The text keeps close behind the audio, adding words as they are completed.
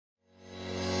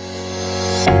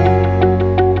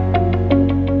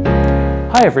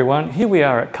Hi everyone, here we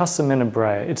are at Casa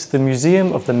Menabrea. It's the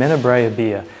Museum of the Menabrea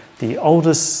beer, the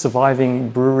oldest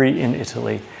surviving brewery in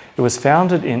Italy. It was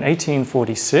founded in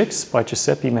 1846 by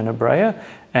Giuseppe Menabrea,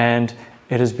 and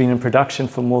it has been in production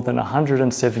for more than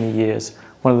 170 years.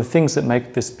 One of the things that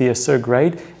make this beer so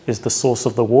great is the source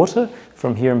of the water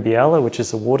from here in Biella, which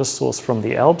is a water source from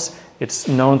the Alps. It's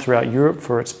known throughout Europe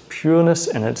for its pureness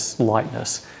and its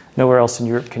lightness. Nowhere else in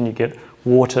Europe can you get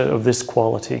water of this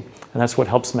quality, and that's what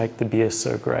helps make the beer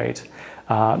so great.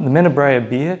 The Menabrea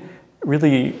beer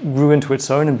really grew into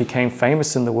its own and became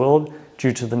famous in the world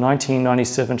due to the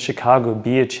 1997 Chicago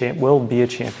World Beer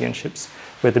Championships,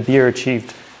 where the beer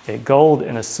achieved a gold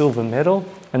and a silver medal,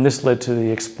 and this led to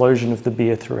the explosion of the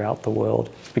beer throughout the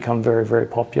world. It's become very, very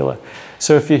popular.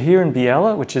 So if you're here in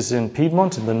Biella, which is in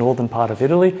Piedmont in the northern part of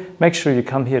Italy, make sure you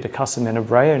come here to Casa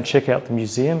Menabrea and check out the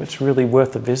museum. It's really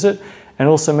worth a visit. And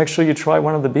also make sure you try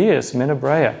one of the beers,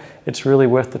 Menabrea. It's really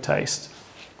worth the taste.